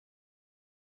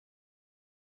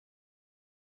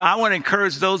I want to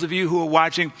encourage those of you who are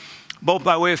watching both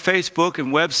by way of Facebook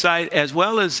and website as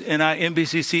well as in our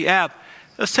NBCC app.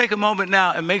 Let's take a moment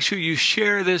now and make sure you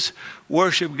share this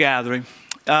worship gathering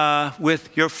with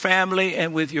your family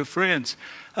and with your friends.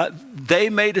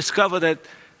 They may discover that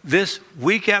this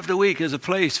week after week is a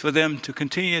place for them to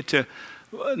continue to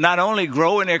not only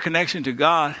grow in their connection to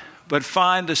God, but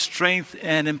find the strength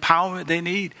and empowerment they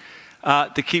need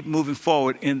to keep moving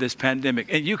forward in this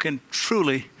pandemic. And you can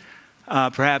truly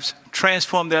perhaps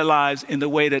transform their lives in the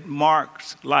way that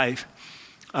Mark's life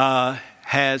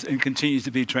has and continues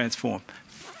to be transformed.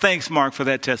 Thanks, Mark, for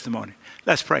that testimony.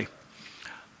 Let's pray.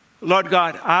 Lord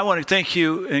God, I want to thank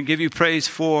you and give you praise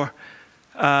for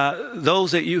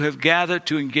those that you have gathered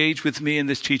to engage with me in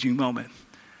this teaching moment.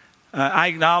 I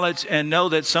acknowledge and know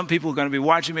that some people are going to be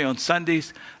watching me on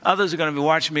Sundays. Others are going to be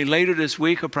watching me later this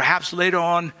week or perhaps later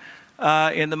on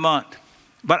in the month.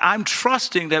 But I'm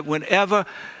trusting that whenever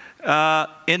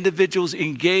individuals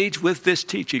engage with this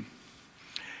teaching,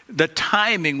 the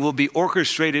timing will be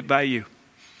orchestrated by you.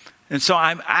 And so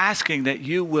I'm asking that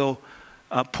you will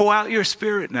pour out your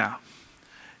spirit now.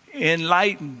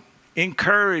 Enlighten,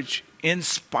 encourage,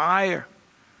 inspire,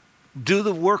 do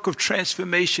the work of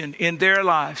transformation in their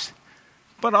lives,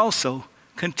 but also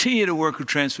continue the work of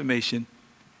transformation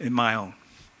in my own.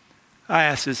 I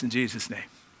ask this in Jesus' name.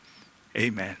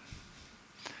 Amen.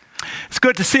 It's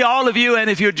good to see all of you, and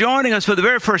if you're joining us for the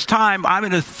very first time, I'm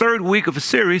in the third week of a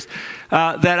series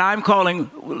that I'm calling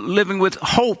Living with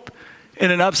Hope in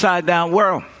an Upside Down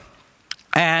World.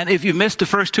 And if you missed the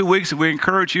first 2 weeks, we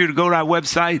encourage you to go to our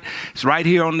website. It's right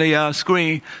here on the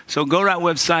screen. So go to our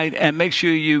website and make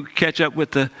sure you catch up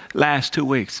with the last 2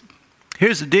 weeks.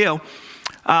 Here's the deal.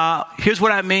 Here's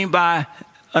what I mean by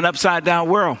an upside down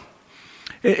world.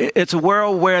 It's a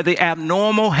world where the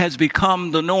abnormal has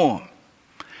become the norm.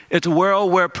 It's a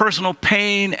world where personal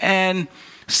pain and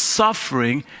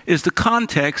suffering is the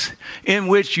context in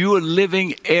which you are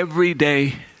living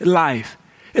everyday life.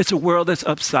 It's a world that's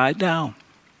upside down.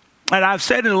 And I've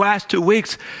said in the last 2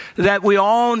 weeks that we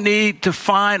all need to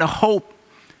find a hope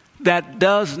that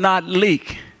does not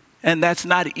leak and that's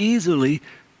not easily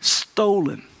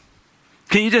stolen.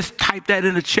 Can you just type that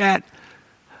in the chat?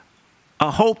 A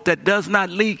hope that does not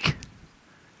leak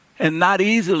and not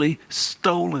easily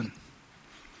stolen.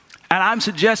 And I'm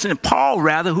suggesting Paul,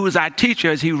 who is our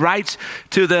teacher, as he writes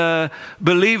to the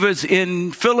believers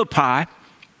in Philippi,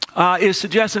 is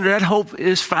suggesting that hope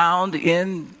is found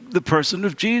in the person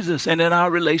of Jesus and in our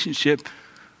relationship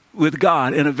with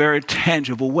God in a very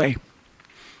tangible way.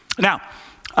 Now,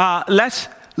 let's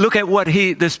look at what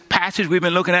this passage we've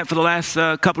been looking at for the last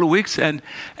couple of weeks, and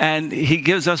he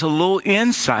gives us a little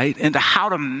insight into how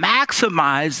to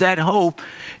maximize that hope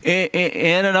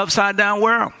in an upside down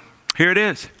world. Here it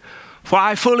is. For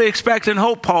I fully expect and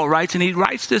hope, Paul writes, and he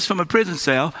writes this from a prison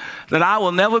cell, that I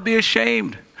will never be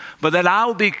ashamed, but that I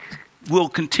will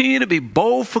continue to be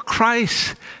bold for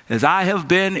Christ as I have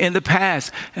been in the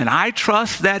past. And I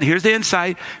trust that, here's the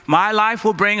insight, my life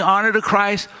will bring honor to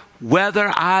Christ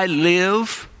whether I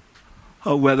live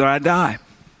or whether I die.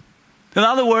 In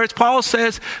other words, Paul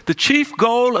says the chief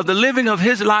goal of the living of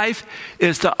his life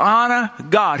is to honor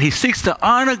God. He seeks to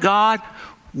honor God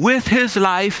with his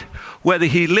life, whether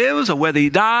he lives or whether he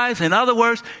dies. In other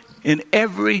words, in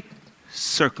every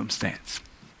circumstance.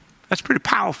 That's pretty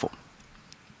powerful.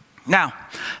 Now,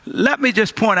 let me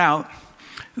just point out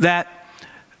that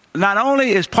not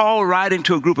only is Paul writing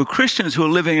to a group of Christians who are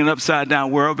living in an upside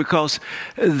down world because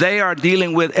they are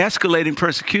dealing with escalating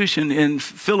persecution in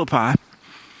Philippi,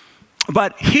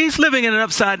 but he's living in an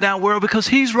upside down world because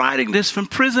he's writing this from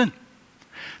prison.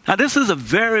 Now, this is a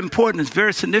very important, it's a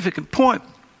very significant point.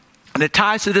 And it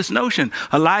ties to this notion,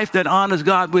 a life that honors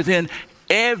God within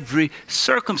every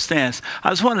circumstance.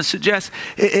 I just want to suggest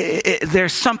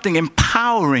there's something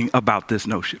empowering about this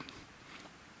notion.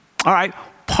 All right,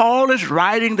 Paul is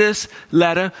writing this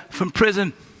letter from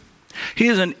prison. He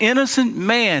is an innocent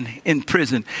man in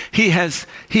prison. He has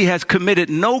committed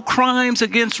no crimes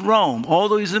against Rome,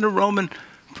 although he's in a Roman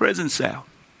prison cell.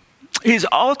 He's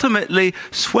ultimately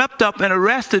swept up and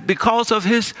arrested because of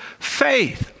his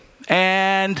faith.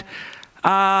 And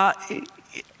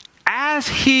as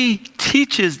he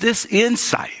teaches this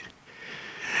insight,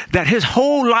 that his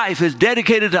whole life is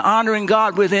dedicated to honoring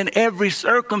God within every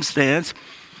circumstance,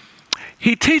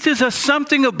 he teaches us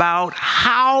something about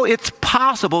how it's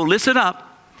possible, listen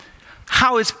up,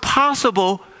 how it's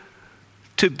possible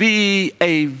to be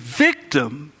a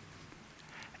victim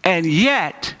and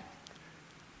yet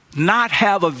not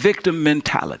have a victim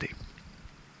mentality.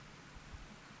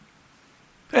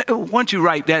 Why don't you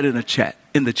write that in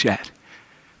the chat?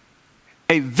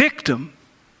 A victim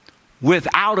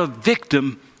without a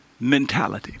victim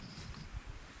mentality.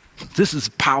 This is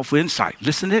powerful insight.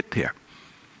 Listen to it here.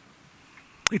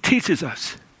 It teaches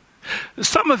us.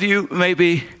 Some of you may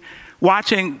be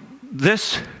watching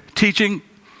this teaching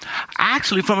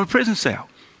actually from a prison cell.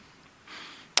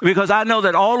 Because I know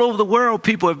that all over the world,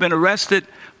 people have been arrested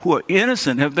who are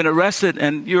innocent, have been arrested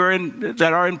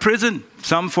that are in prison,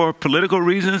 some for political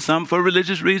reasons, some for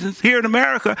religious reasons. Here in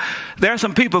America, there are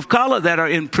some people of color that are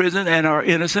in prison and are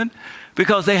innocent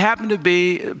because they happen to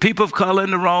be people of color in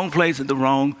the wrong place at the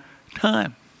wrong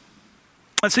time.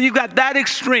 And so you've got that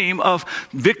extreme of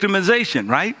victimization,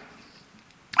 right?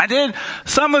 And then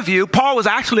some of you, Paul was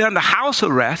actually under house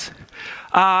arrest.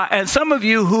 And some of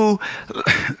you who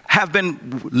have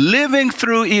been living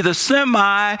through either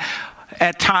semi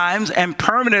at times and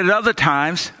permanent at other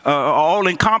times, all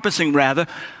encompassing rather,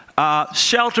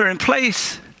 shelter in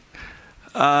place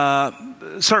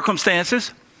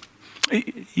circumstances,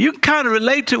 you can kind of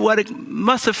relate to what it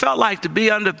must have felt like to be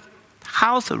under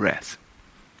house arrest.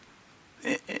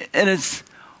 And it's,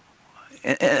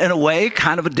 in a way,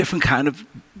 kind of a different kind of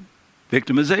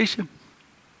victimization.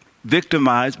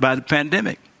 Victimized by the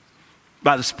pandemic,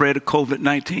 by the spread of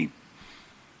COVID-19.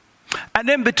 And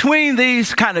then between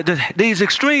these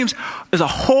extremes, there's a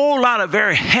whole lot of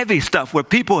very heavy stuff where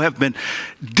people have been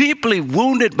deeply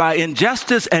wounded by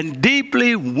injustice and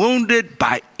deeply wounded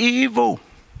by evil.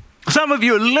 Some of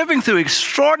you are living through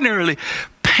extraordinarily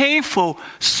painful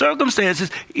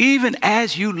circumstances, even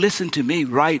as you listen to me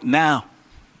right now.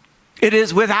 It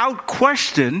is without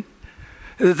question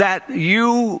that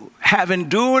you have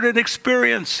endured an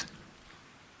experience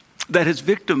that has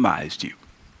victimized you.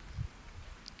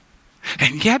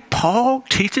 And yet Paul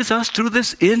teaches us through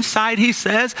this insight. He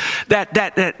says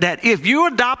that if you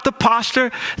adopt the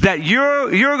posture that you're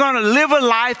going to live a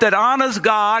life that honors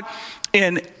God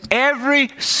in every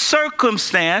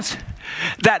circumstance,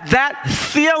 that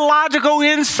theological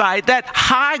insight, that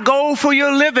high goal for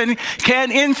your living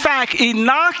can in fact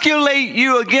inoculate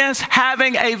you against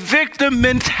having a victim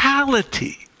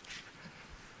mentality.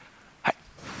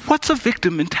 What's a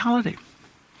victim mentality?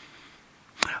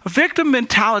 A victim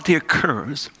mentality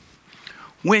occurs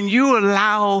when you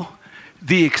allow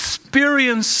the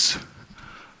experience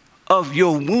of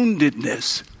your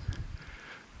woundedness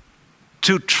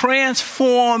to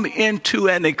transform into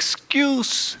an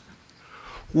excuse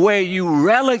where you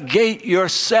relegate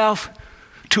yourself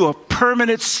to a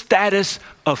permanent status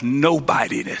of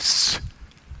nobodiness.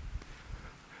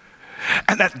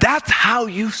 And that's how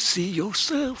you see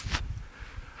yourself.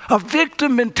 A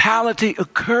victim mentality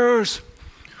occurs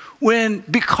when,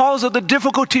 because of the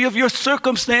difficulty of your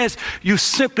circumstance, you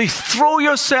simply throw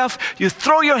your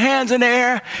hands in the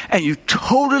air and you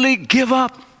totally give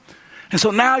up. And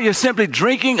so now you're simply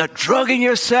drinking or drugging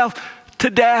yourself to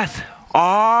death.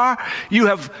 Or you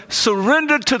have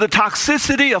surrendered to the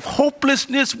toxicity of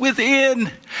hopelessness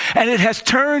within, and it has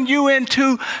turned you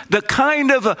into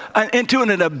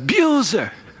an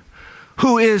abuser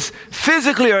who is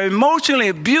physically or emotionally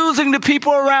abusing the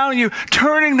people around you,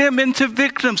 turning them into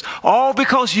victims, all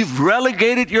because you've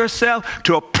relegated yourself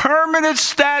to a permanent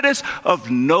status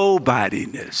of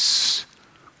nobodiness.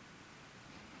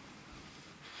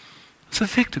 It's a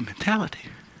victim mentality.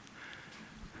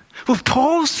 What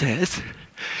Paul says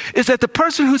is that the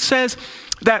person who says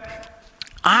that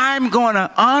I'm going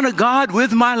to honor God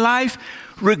with my life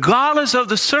regardless of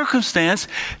the circumstance,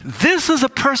 this is a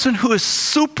person who is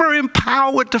super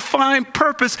empowered to find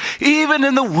purpose even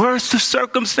in the worst of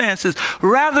circumstances.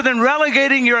 Rather than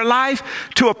relegating your life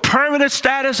to a permanent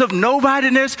status of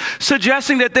nobodiness,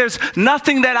 suggesting that there's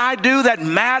nothing that I do that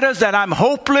matters, that I'm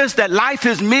hopeless, that life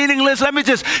is meaningless, let me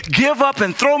just give up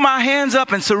and throw my hands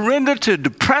up and surrender to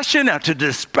depression or to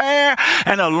despair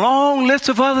and a long list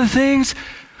of other things.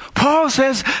 Paul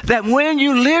says that when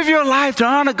you live your life to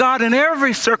honor God in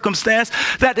every circumstance,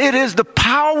 that it is the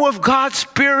power of God's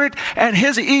Spirit and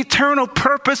His eternal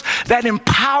purpose that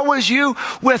empowers you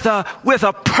with a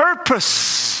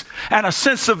purpose and a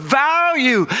sense of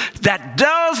value that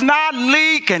does not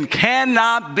leak and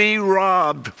cannot be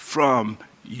robbed from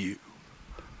you.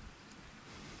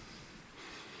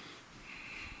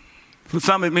 For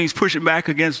some, it means pushing back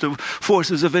against the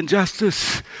forces of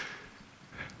injustice.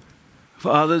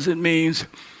 For others, it means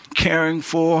caring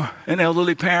for an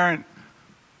elderly parent.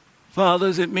 For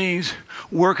others, it means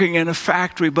working in a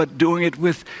factory, but doing it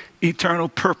with eternal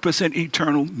purpose and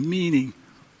eternal meaning.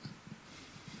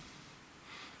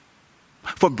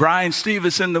 For Brian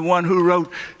Stevenson, the one who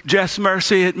wrote Just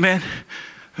Mercy, it meant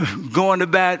going to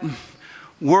bat,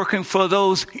 working for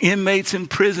those inmates in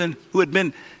prison who had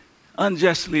been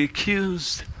unjustly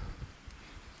accused.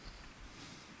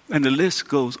 And the list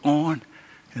goes on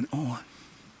and on.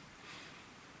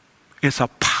 It's a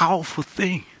powerful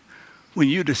thing when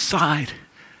you decide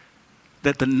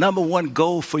that the number one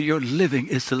goal for your living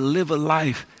is to live a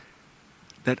life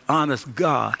that honors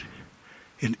God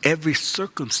in every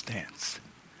circumstance.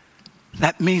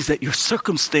 That means that your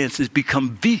circumstances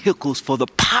become vehicles for the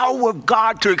power of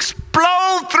God to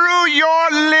explode through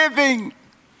your living.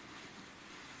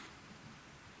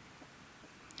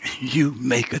 You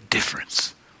make a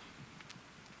difference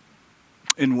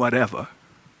in whatever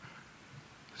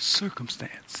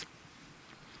circumstance.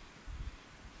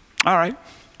 All right.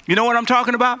 You know what I'm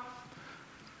talking about?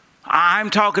 I'm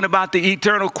talking about the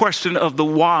eternal question of the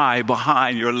why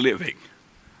behind your living.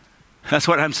 That's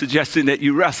what I'm suggesting that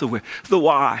you wrestle with, the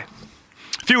why.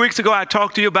 A few weeks ago, I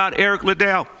talked to you about Eric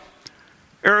Liddell.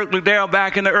 Eric Liddell,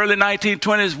 back in the early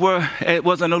 1920s,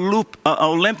 was an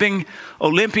Olympian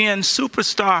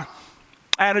superstar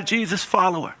and a Jesus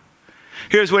follower.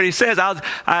 Here's what he says.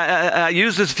 I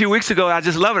used this a few weeks ago. I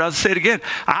just love it. I'll say it again.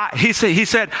 He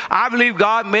said, I believe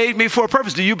God made me for a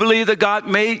purpose. Do you believe that God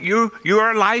made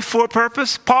your life for a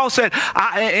purpose? Paul said,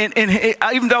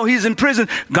 even though he's in prison,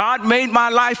 God made my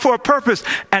life for a purpose.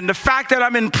 And the fact that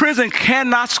I'm in prison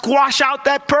cannot squash out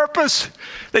that purpose.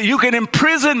 That you can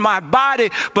imprison my body,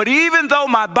 but even though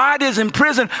my body is in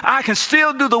prison, I can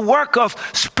still do the work of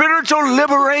spiritual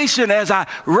liberation as I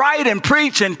write and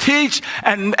preach and teach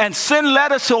and send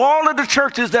letters to all of the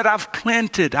churches that I've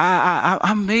planted.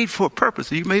 I'm made for a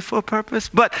purpose. Are you made for a purpose?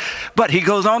 But he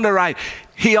goes on to write,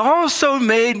 he also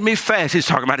made me fast. He's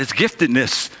talking about his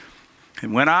giftedness.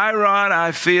 And when I run,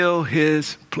 I feel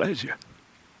his pleasure.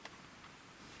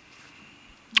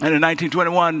 And in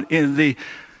 1921, in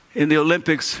the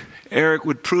Olympics, Eric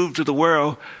would prove to the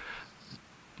world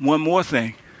one more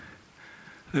thing,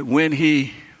 that when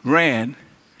he ran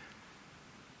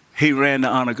to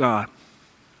honor God.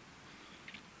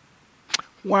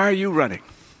 Why are you running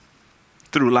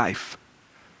through life?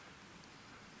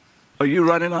 Are you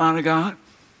running to honor God?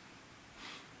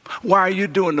 Why are you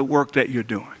doing the work that you're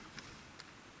doing?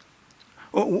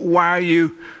 Why are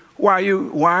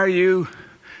you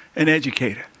an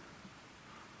educator?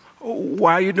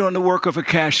 Why are you doing the work of a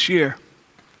cashier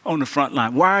on the front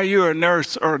line? Why are you a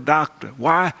nurse or a doctor?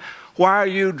 Why are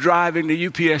you driving the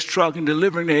UPS truck and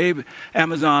delivering the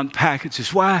Amazon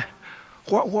packages? Why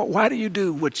do you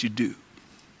do what you do?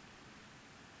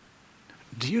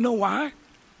 Do you know why?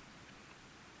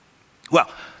 Well,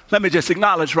 let me just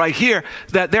acknowledge right here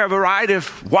that there are a variety of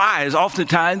whys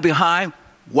oftentimes behind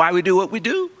why we do what we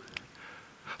do.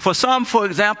 For some, for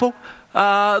example,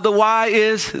 the why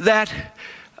is that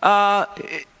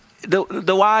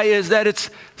the why is that it's,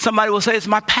 somebody will say it's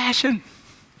my passion,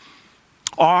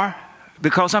 or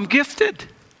because I'm gifted,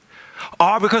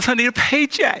 or because I need a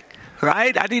paycheck,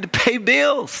 right? I need to pay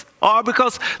bills, or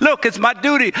because, look, it's my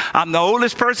duty. I'm the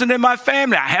oldest person in my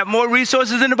family. I have more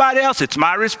resources than anybody else. It's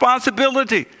my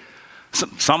responsibility.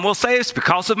 Some will say it's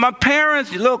because of my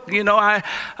parents. Look,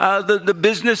 the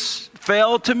business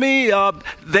failed to me.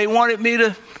 They wanted me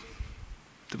to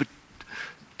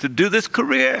do this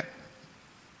career.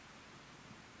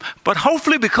 But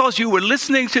hopefully, because you were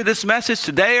listening to this message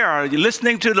today, or you're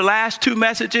listening to the last two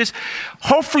messages,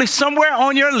 hopefully somewhere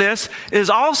on your list is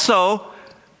also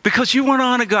because you want to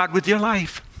honor God with your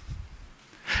life.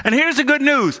 And here's the good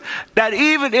news, that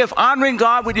even if honoring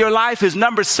God with your life is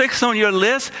number 6 on your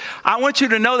list, I want you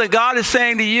to know that God is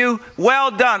saying to you,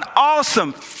 well done,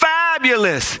 awesome,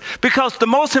 fabulous. Because the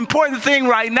most important thing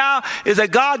right now is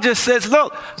that God just says,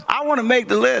 look, I want to make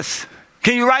the list.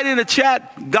 Can you write in the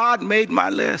chat, God made my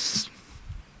list.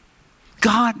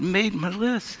 God made my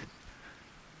list.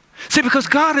 See, because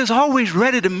God is always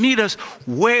ready to meet us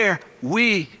where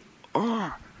we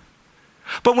are.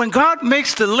 But when God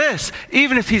makes the list,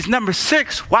 even if he's number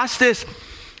 6, watch this.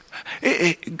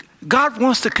 God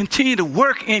wants to continue to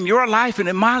work in your life and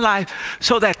in my life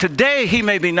so that today he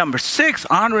may be number 6,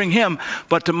 honoring him.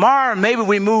 But tomorrow, maybe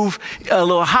we move a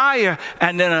little higher,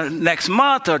 and then next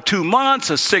month or 2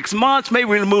 months or 6 months, maybe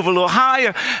we move a little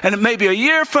higher. And maybe a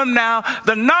year from now,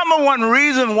 the number one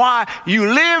reason why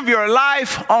you live your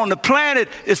life on the planet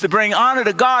is to bring honor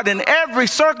to God in every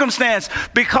circumstance.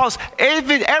 Because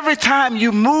every time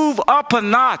you move up a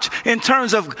notch in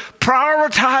terms of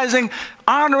prioritizing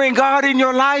honoring God in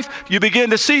your life, you begin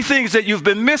to see things that you've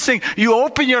been missing. You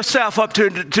open yourself up to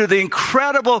the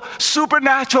incredible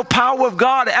supernatural power of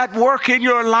God at work in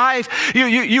your life.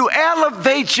 You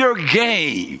elevate your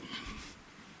game.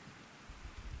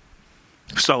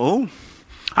 So,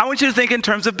 I want you to think in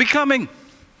terms of becoming.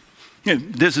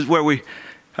 This is where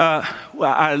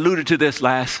I alluded to this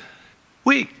last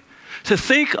week. to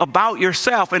think about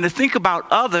yourself and to think about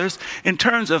others in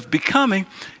terms of becoming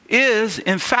is,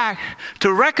 in fact,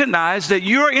 to recognize that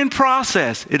you're in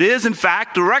process. It is, in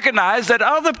fact, to recognize that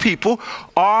other people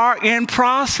are in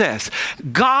process.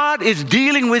 God is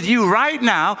dealing with you right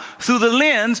now through the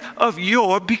lens of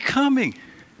your becoming.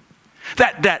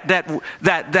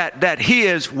 That he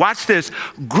is, watch this,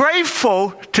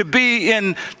 grateful to be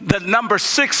in the number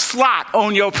 6 slot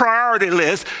on your priority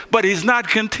list, but he's not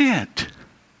content.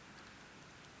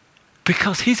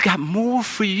 Because he's got more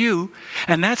for you,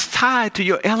 and that's tied to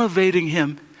your elevating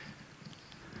him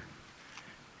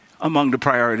among the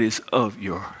priorities of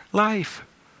your life.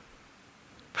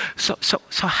 So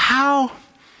how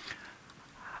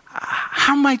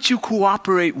might you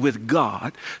cooperate with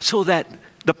God so that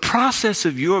the process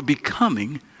of your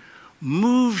becoming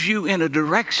moves you in a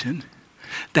direction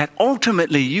that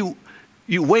ultimately you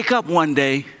wake up one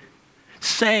day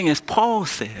saying, as Paul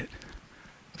said,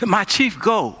 that my chief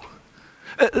goal,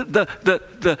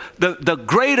 the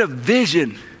greater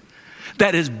vision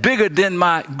that is bigger than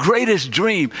my greatest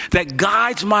dream, that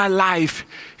guides my life,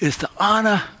 is to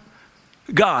honor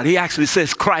God. He actually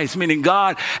says Christ, meaning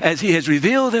God, as he has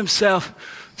revealed himself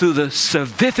through the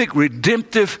salvific,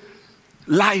 redemptive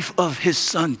life of his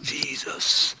son,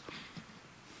 Jesus,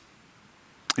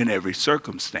 in every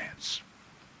circumstance.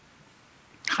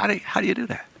 How do you do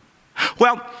that?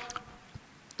 Well,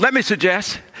 let me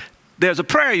suggest there's a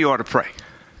prayer you ought to pray.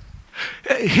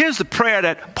 Here's the prayer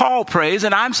that Paul prays,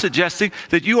 and I'm suggesting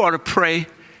that you ought to pray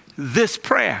this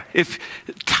prayer. If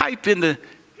type in the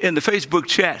Facebook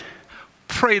chat,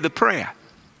 pray the prayer.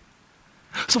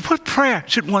 So what prayer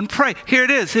should one pray? Here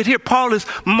it is. Here Paul is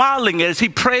modeling it as he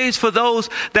prays for those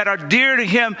that are dear to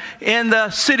him in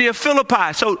the city of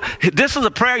Philippi. So this is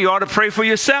a prayer you ought to pray for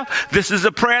yourself. This is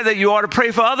a prayer that you ought to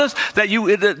pray for others, that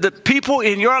the people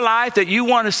in your life that you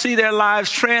want to see their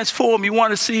lives transform. You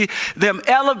want to see them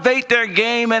elevate their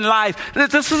game in life.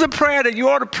 This is a prayer that you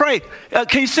ought to pray.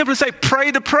 Can you simply say,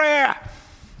 pray the prayer?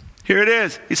 Here it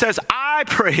is. He says, I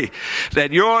pray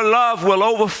that your love will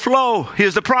overflow.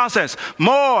 Here's the process.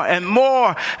 More and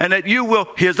more. And that you will,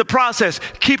 here's the process,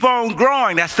 keep on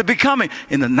growing. That's the becoming.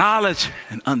 In the knowledge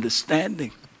and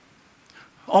understanding.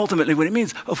 Ultimately, what it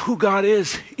means of who God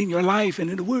is in your life and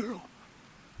in the world.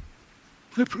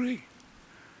 We pray.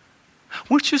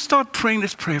 Once you start praying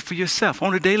this prayer for yourself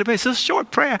on a daily basis, a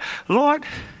short prayer. Lord,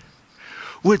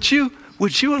 would you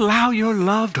allow your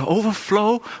love to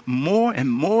overflow more and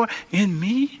more in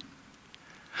me?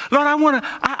 Lord,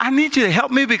 I need you to help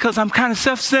me because I'm kind of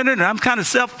self-centered and I'm kind of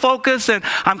self-focused and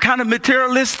I'm kind of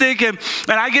materialistic and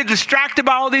I get distracted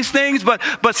by all these things. But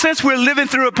since we're living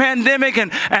through a pandemic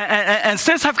and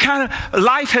since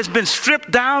life has been stripped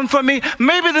down for me,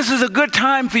 maybe this is a good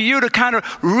time for you to kind of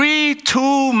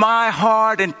retool my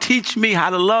heart and teach me how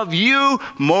to love you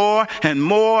more and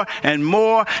more and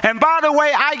more. And by the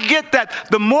way, I get that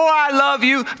the more I love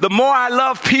you, the more I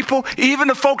love people, even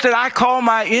the folk that I call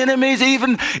my enemies,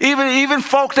 even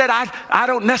folk that I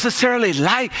don't necessarily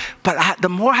like, but the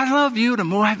more I love you, the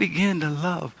more I begin to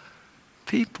love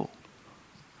people.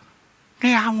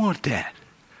 Yeah, I want that.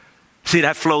 See,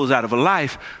 that flows out of a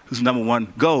life whose number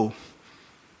one goal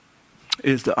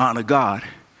is to honor God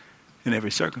in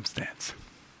every circumstance.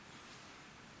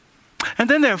 And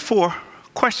then there are 4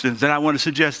 questions that I want to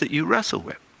suggest that you wrestle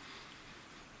with.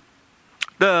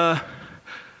 The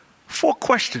 4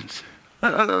 questions.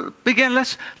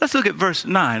 Let's look at verse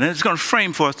 9, and it's going to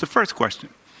frame for us the first question.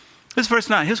 This is verse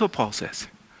 9. Here's what Paul says.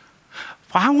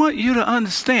 I want you to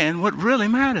understand what really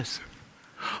matters.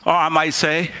 Or I might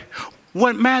say,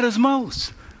 what matters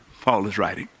most, Paul is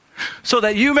writing. So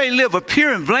that you may live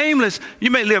pure and blameless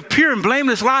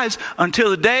lives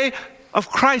until the day of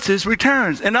Christ's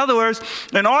returns. In other words,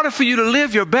 in order for you to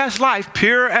live your best life,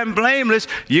 pure and blameless,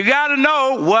 you got to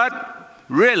know what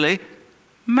really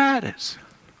matters.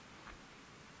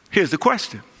 Here's the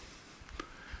question.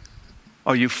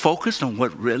 Are you focused on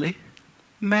what really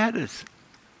matters?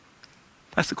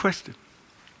 That's the question.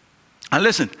 And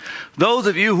listen, those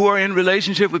of you who are in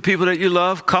relationship with people that you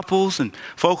love, couples and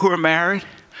folk who are married,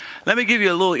 let me give you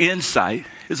a little insight.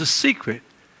 It's a secret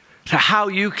to how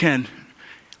you can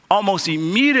almost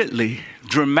immediately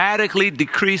dramatically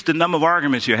decrease the number of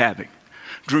arguments you're having,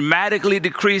 dramatically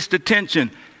decrease the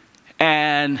tension,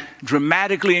 and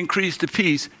dramatically increase the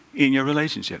peace in your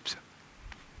relationships.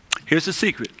 Here's the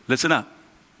secret. Listen up.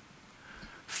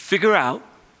 Figure out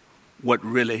what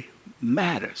really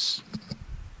matters,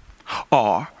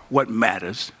 or what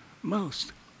matters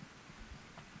most.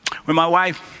 When my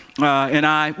wife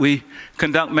and we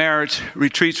conduct marriage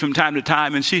retreats from time to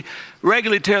time, and she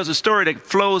regularly tells a story that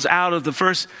flows out of the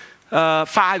first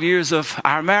 5 years of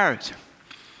our marriage.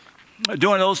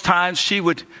 During those times, she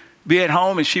would be at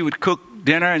home and she would cook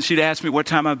dinner and she'd ask me what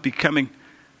time I'd be coming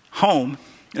home.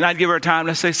 And I'd give her a time,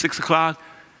 let's say 6 o'clock.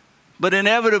 But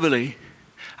inevitably,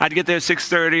 I'd get there at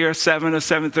 6:30 or 7 or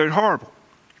 7:30, horrible.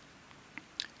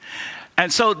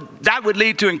 And so that would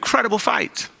lead to incredible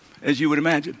fights, as you would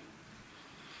imagine.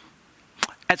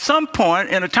 At some point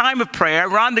in a time of prayer,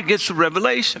 Rhonda gets a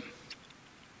revelation.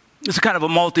 It's kind of a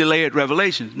multi-layered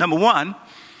revelation. Number one,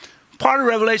 part of the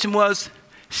revelation was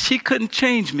she couldn't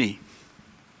change me,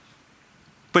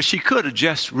 but she could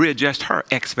readjust her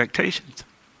expectations.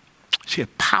 She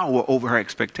had power over her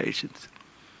expectations.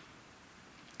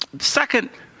 The second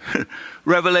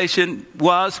revelation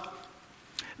was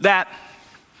that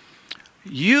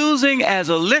using as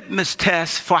a litmus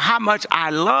test for how much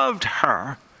I loved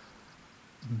her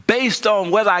based on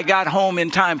whether I got home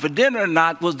in time for dinner or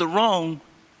not was the wrong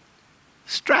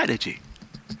strategy.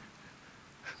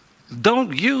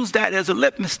 Don't use that as a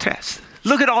litmus test.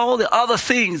 Look at all the other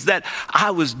things that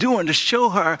I was doing to show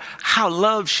her how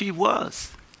loved she was.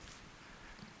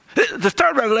 The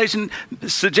third revelation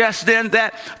suggests then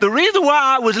that the reason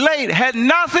why I was late had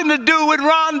nothing to do with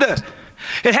Rhonda.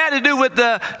 It had to do with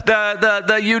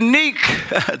the unique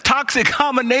toxic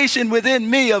combination within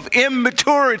me of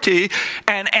immaturity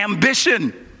and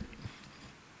ambition.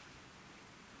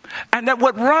 And that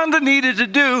what Rhonda needed to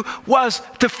do was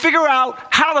to figure out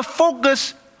how to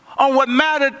focus on what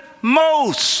mattered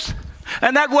most.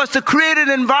 And that was to create an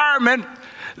environment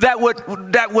that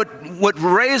would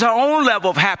raise her own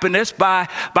level of happiness by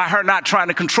her not trying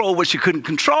to control what she couldn't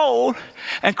control,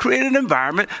 and create an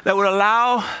environment that would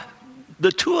allow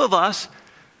the two of us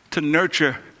to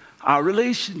nurture our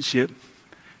relationship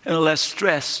in a less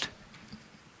stressed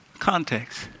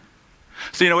context.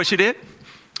 So you know what she did?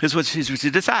 Here's what she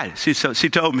decided. She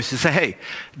told me, she said, hey,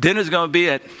 dinner's going to be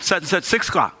at such and such 6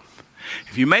 o'clock.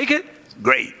 If you make it,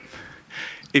 great.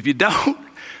 If you don't,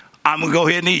 I'm going to go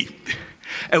ahead and eat.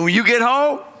 And when you get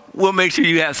home, we'll make sure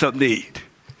you have something to eat.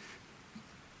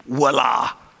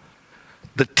 Voila.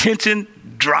 The tension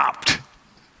dropped.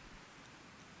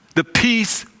 The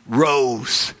peace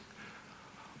rose.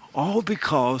 All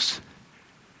because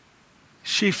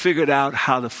she figured out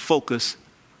how to focus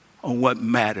on what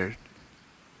mattered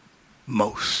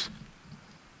most.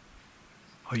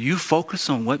 Are you focused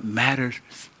on what matters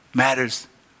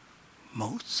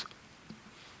most?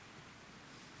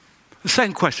 The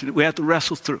second question that we have to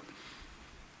wrestle through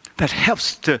that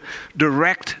helps to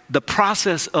direct the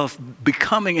process of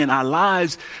becoming in our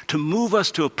lives, to move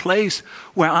us to a place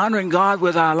where honoring God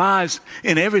with our lives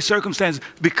in every circumstance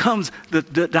becomes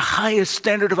the highest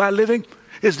standard of our living,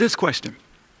 is this question.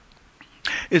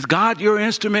 Is God your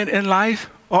instrument in life,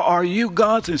 or are you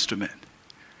God's instrument?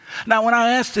 Now, when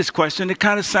I ask this question, it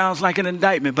kind of sounds like an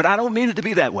indictment, but I don't mean it to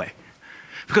be that way.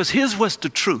 Because here's what's the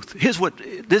truth.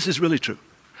 This is really true.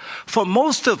 For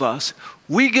most of us,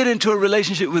 we get into a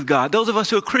relationship with God. Those of us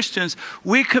who are Christians,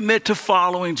 we commit to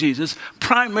following Jesus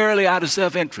primarily out of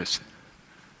self-interest.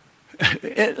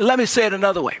 Let me say it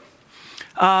another way.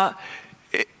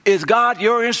 Is God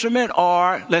your instrument,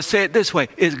 or let's say it this way,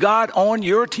 is God on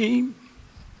your team?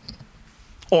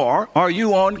 Or are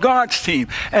you on God's team?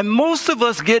 And most of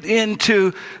us get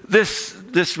into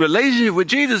this relationship with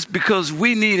Jesus because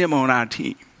we need him on our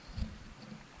team.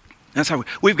 That's how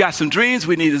we've got some dreams.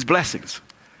 We need his blessings.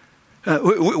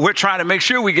 We're trying to make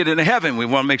sure we get into heaven. We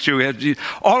want to make sure we have Jesus.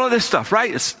 All of this stuff,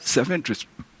 right? It's self-interest.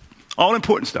 All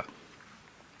important stuff.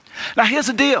 Now, here's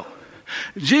the deal.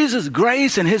 Jesus'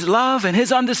 grace and his love and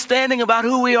his understanding about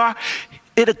who we are,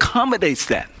 it accommodates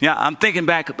that. Yeah, I'm thinking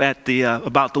back at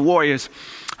about the Warriors.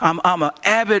 I'm an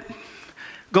avid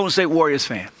Golden State Warriors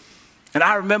fan. And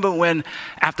I remember when,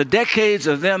 after decades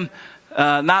of them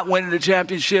not winning the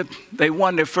championship, they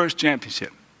won their first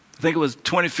championship. I think it was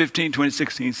 2015,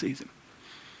 2016 season.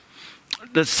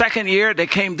 The second year, they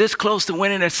came this close to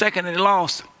winning their second and they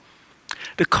lost.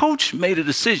 The coach made a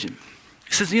decision.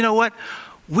 He says, you know what?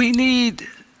 We need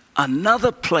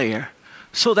another player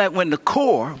so that when the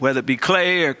core, whether it be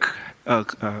Clay or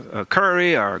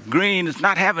Curry or Green, is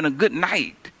not having a good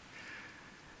night,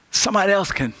 somebody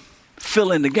else can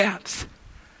fill in the gaps.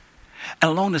 And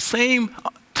along the same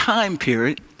time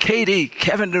period, KD,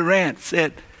 Kevin Durant,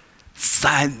 said,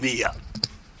 sign me up.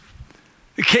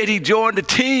 KD joined the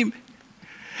team,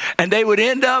 and they would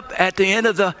end up at the end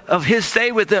of his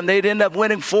stay with them, they'd end up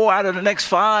winning 4 out of the next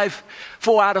 5,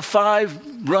 4 out of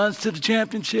 5 runs to the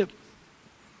championship.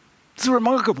 It's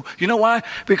remarkable. You know why?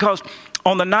 Because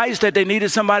on the nights that they needed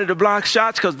somebody to block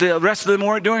shots because the rest of them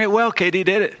weren't doing it well, KD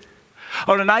did it.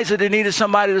 On the nights that they needed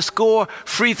somebody to score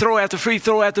free throw after free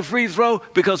throw after free throw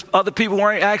because other people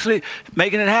weren't actually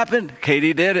making it happen,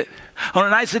 Katie did it. On the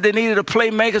nights that they needed a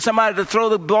playmaker, somebody to throw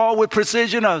the ball with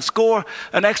precision or score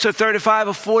an extra 35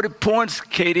 or 40 points,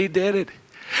 Katie did it.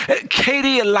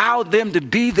 Katie allowed them to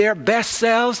be their best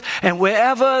selves, and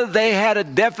wherever they had a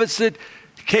deficit,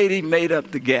 Katie made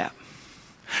up the gap.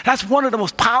 That's one of the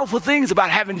most powerful things about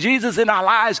having Jesus in our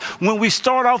lives when we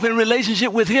start off in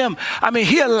relationship with him. I mean,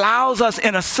 he allows us,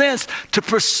 in a sense, to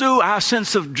pursue our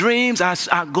sense of dreams,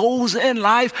 our goals in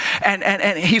life.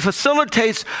 And he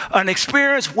facilitates an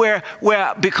experience where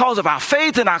because of our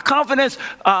faith and our confidence,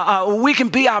 we can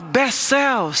be our best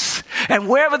selves. And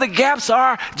wherever the gaps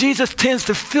are, Jesus tends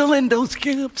to fill in those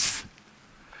gaps.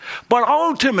 But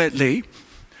ultimately,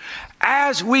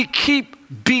 as we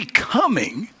keep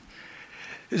becoming,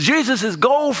 Jesus'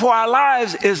 goal for our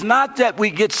lives is not that we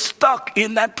get stuck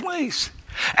in that place.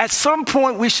 At some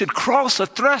point, we should cross a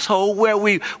threshold where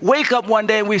we wake up one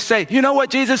day and we say, you know what,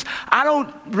 Jesus, I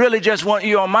don't really just want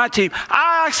you on my team.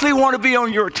 I actually want to be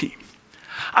on your team.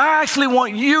 I actually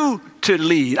want you to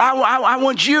lead. I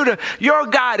want you your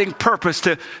guiding purpose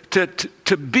to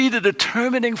be the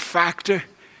determining factor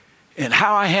in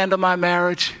how I handle my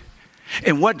marriage,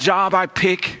 in what job I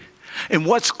pick, in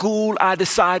what school I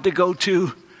decide to go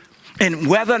to, and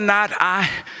whether or not I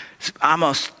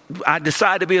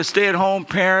decide to be a stay-at-home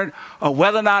parent, or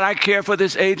whether or not I care for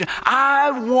this agent. I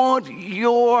want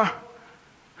your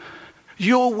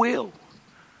will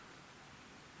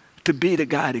to be the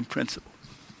guiding principle.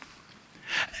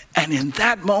 And in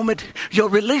that moment, your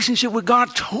relationship with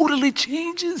God totally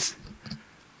changes.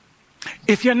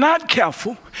 If you're not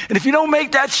careful, and if you don't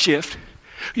make that shift,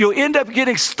 you'll end up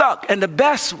getting stuck. And the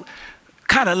best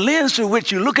kind of lens through which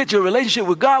you look at your relationship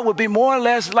with God would be more or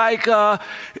less like,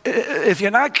 if you're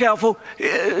not careful,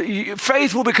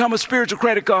 faith will become a spiritual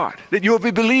credit card. That you'll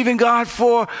be believing God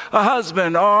for a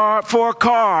husband or for a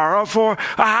car or for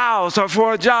a house or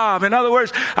for a job. In other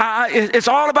words, it's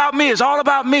all about me. It's all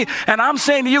about me. And I'm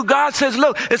saying to you, God says,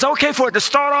 look, it's okay for it to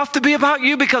start off to be about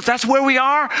you because that's where we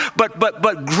are.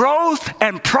 But growth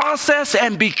and process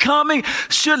and becoming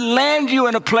should land you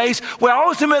in a place where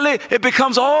ultimately it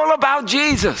becomes all about Jesus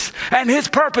and his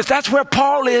purpose. That's where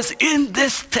Paul is in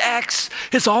this text.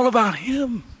 It's all about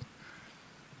him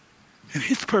and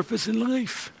his purpose in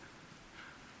life.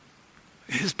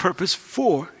 His purpose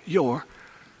for your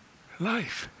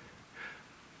life.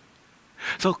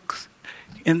 So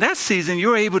in that season,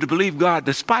 you're able to believe God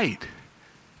despite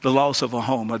the loss of a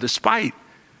home, or despite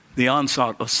the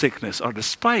onslaught of sickness, or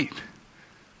despite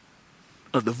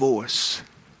a divorce.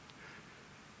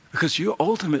 Because you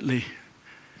ultimately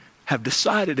have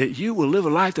decided that you will live a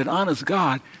life that honors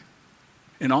God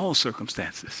in all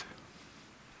circumstances.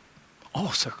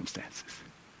 All circumstances.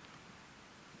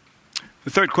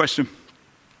 The third question.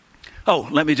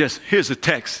 Here's the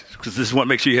text, because this is what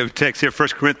makes sure you have a text here, 2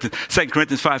 Corinthians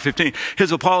 5:15.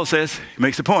 Here's what Paul says. He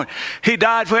makes the point. He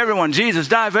died for everyone. Jesus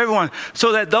died for everyone,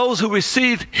 so that those who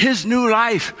receive his new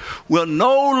life will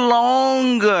no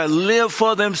longer live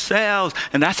for themselves.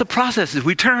 And that's a process as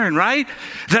we turn, right?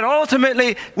 That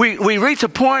ultimately we reach a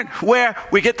point where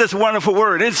we get this wonderful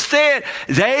word. Instead,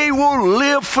 they will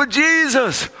live for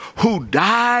Jesus, who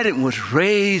died and was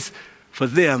raised for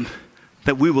them,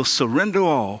 that we will surrender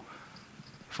all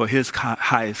for his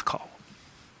highest call.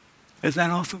 Isn't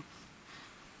that awesome?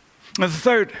 Now the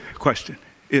third question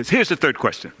is, here's the third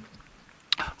question.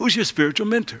 Who's your spiritual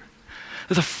mentor?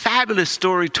 There's a fabulous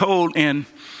story told in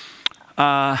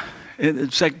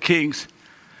 2 Kings.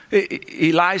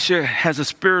 Elisha has a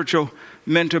spiritual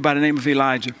mentor by the name of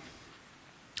Elijah.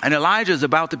 And Elijah is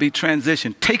about to be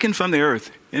transitioned, taken from the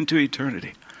earth into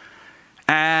eternity.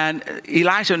 And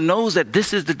Elisha knows that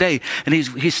this is the day, and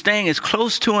he's staying as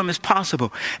close to him as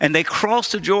possible. And they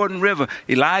cross the Jordan River.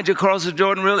 Elijah crosses the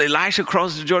Jordan River. Elisha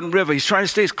crosses the Jordan River. He's trying to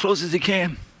stay as close as he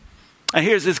can. And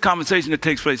here's this conversation that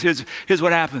takes place. Here's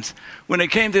what happens. When they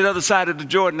came to the other side of the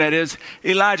Jordan, that is,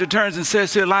 Elijah turns and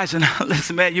says to Elisha, now,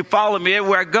 listen, man, you follow me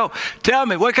everywhere I go. Tell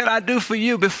me, what can I do for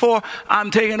you before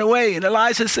I'm taken away? And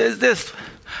Elisha says this.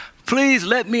 Please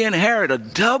let me inherit a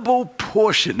double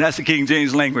portion. That's the King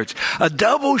James language. A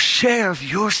double share of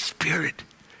your spirit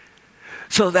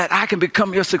so that I can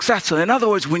become your successor. In other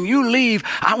words, when you leave,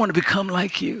 I want to become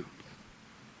like you.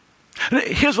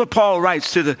 Here's what Paul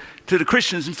writes to the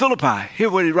Christians in Philippi.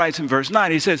 Here's what he writes in verse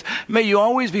 9. He says, may you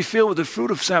always be filled with the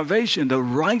fruit of salvation, the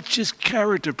righteous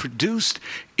character produced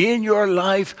in your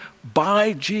life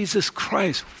by Jesus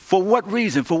Christ. For what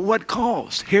reason? For what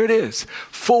cause? Here it is.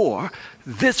 For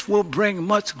this will bring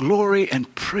much glory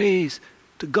and praise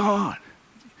to God.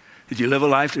 Did you live a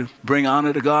life to bring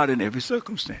honor to God in every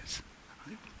circumstance?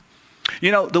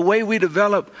 You know, the way we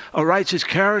develop a righteous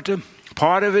character,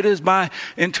 part of it is by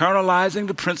internalizing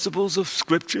the principles of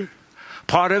Scripture.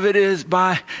 Part of it is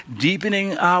by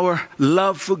deepening our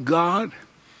love for God.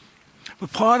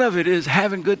 But part of it is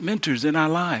having good mentors in our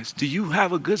lives. Do you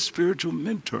have a good spiritual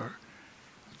mentor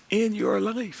in your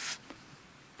life?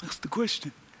 That's the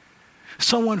question.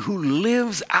 Someone who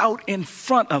lives out in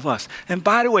front of us. And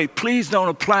by the way, please don't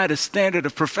apply the standard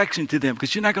of perfection to them,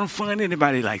 because you're not going to find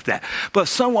anybody like that. But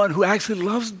someone who actually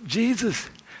loves Jesus.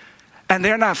 And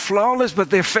they're not flawless, but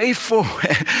they're faithful.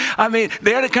 I mean,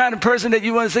 they're the kind of person that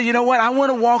you want to say, you know what, I want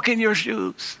to walk in your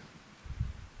shoes.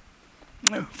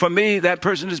 For me, that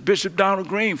person is Bishop Donald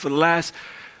Green. For the last,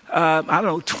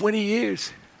 20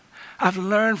 years. I've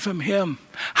learned from him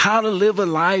how to live a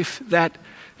life that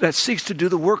seeks to do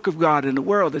the work of God in the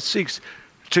world, that seeks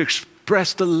to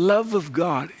express the love of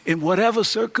God in whatever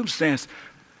circumstance,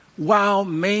 while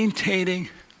maintaining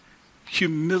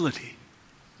humility,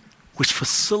 which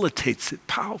facilitates it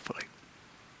powerfully.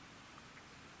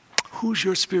 Who's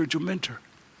your spiritual mentor?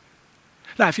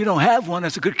 Now, if you don't have one,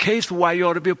 that's a good case for why you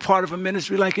ought to be a part of a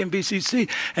ministry like NBCC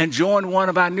and join one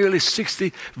of our nearly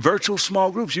 60 virtual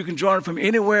small groups. You can join from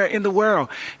anywhere in the world.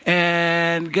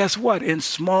 And guess what? In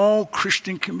small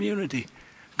Christian community,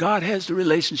 God has the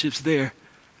relationships there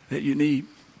that you need.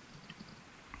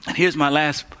 And here's my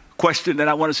last question that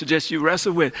I want to suggest you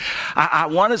wrestle with. I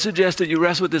want to suggest that you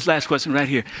wrestle with this last question right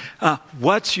here.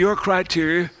 What's your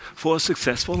criteria for a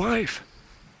successful life?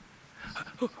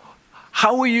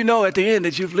 How will you know at the end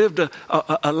that you've lived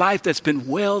a life that's been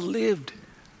well lived?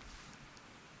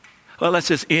 Well, let's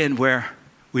just end where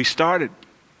we started,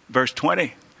 verse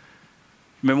 20.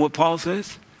 Remember what Paul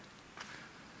says?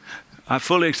 I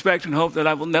fully expect and hope that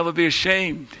I will never be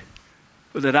ashamed,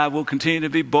 but that I will continue to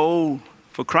be bold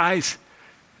for Christ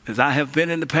as I have been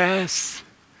in the past.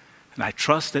 And I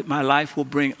trust that my life will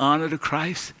bring honor to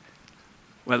Christ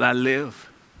whether I live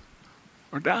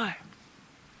or die.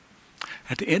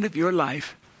 At the end of your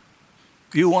life,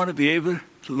 you want to be able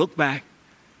to look back,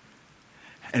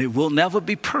 and it will never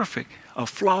be perfect or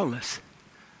flawless,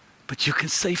 but you can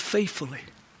say faithfully,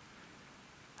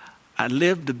 I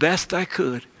lived the best I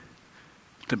could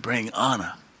to bring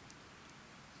honor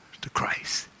to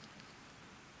Christ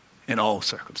in all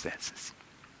circumstances.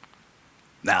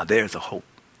 Now there's a hope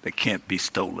that can't be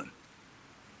stolen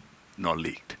nor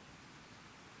leaked.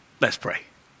 Let's pray.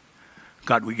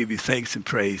 God, we give you thanks and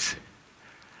praise.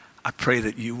 I pray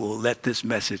that you will let this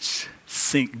message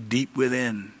sink deep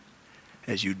within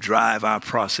as you drive our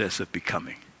process of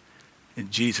becoming.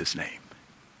 In Jesus' name,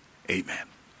 amen.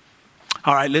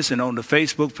 All right, listen, on the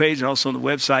Facebook page and also on the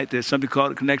website, there's something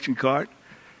called a connection card.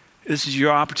 This is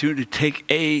your opportunity to take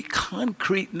a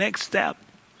concrete next step.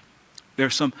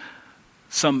 There's some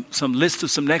list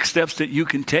of some next steps that you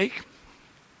can take.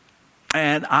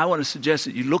 And I want to suggest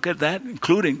that you look at that,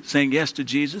 including saying yes to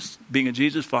Jesus, being a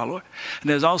Jesus follower. And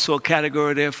there's also a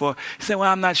category there for, you say,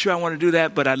 well, I'm not sure I want to do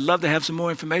that, but I'd love to have some more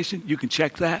information. You can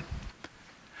check that.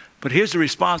 But here's the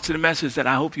response to the message that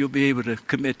I hope you'll be able to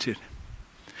commit to.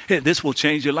 This will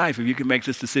change your life if you can make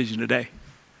this decision today.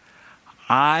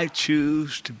 I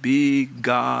choose to be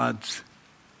God's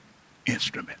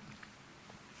instrument.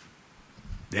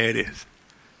 There it is.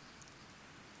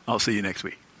 I'll see you next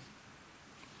week.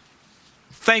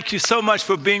 Thank you so much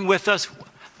for being with us.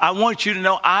 I want you to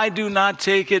know I do not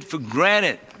take it for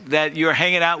granted that you're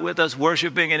hanging out with us,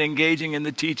 worshiping and engaging in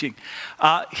the teaching.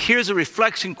 Here's a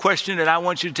reflection question that I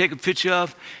want you to take a picture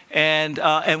of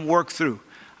and work through.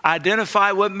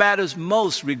 Identify what matters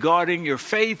most regarding your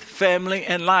faith, family,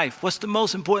 and life. What's the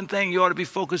most important thing you ought to be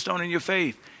focused on in your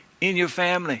faith, in your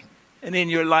family, and in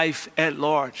your life at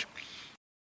large?